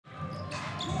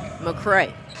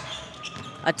McRae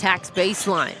attacks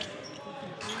baseline.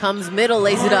 Comes middle,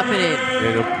 lays it up and in.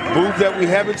 And a move that we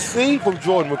haven't seen from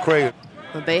Jordan McRae.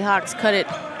 The BayHawks cut it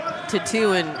to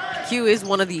 2, and Q is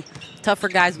one of the tougher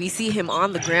guys. We see him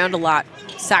on the ground a lot,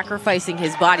 sacrificing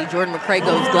his body. Jordan McRae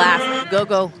goes glass.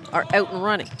 Go-Go are out and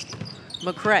running.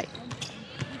 McRae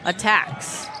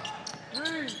attacks.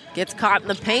 Gets caught in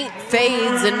the paint,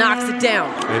 fades, and knocks it down.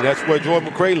 And that's where Jordan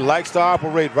McRae likes to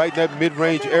operate, right in that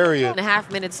mid-range area.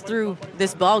 1.5 minutes through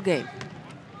this ball game.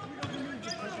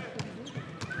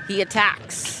 He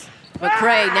attacks.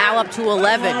 McRae now up to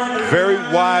 11. Very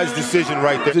wise decision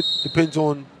right there. It depends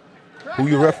on who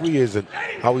your referee is and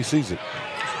how he sees it.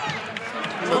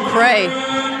 McRae.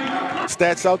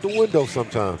 Stats out the window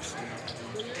sometimes.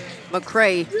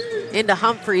 McRae into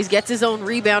Humphries, gets his own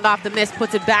rebound off the miss,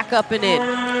 puts it back up and in.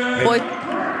 Boy,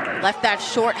 left that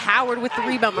short. Howard with the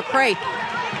rebound. McRae,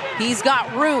 he's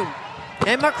got room.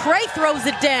 And McRae throws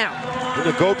it down. And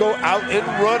the Go-Go out and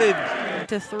running.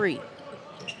 To 3.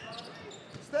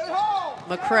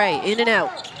 McRae in and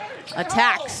out.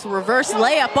 Attacks, reverse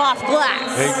layup off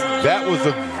glass. Hey, that was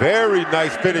a very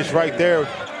nice finish right there.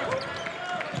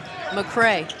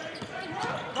 McRae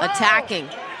attacking.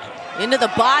 Into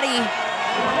the body.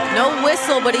 No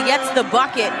whistle, but he gets the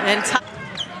bucket.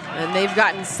 And they've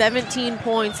gotten 17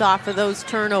 points off of those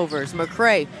turnovers.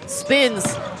 McRae spins,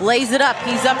 lays it up.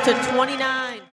 He's up to 29.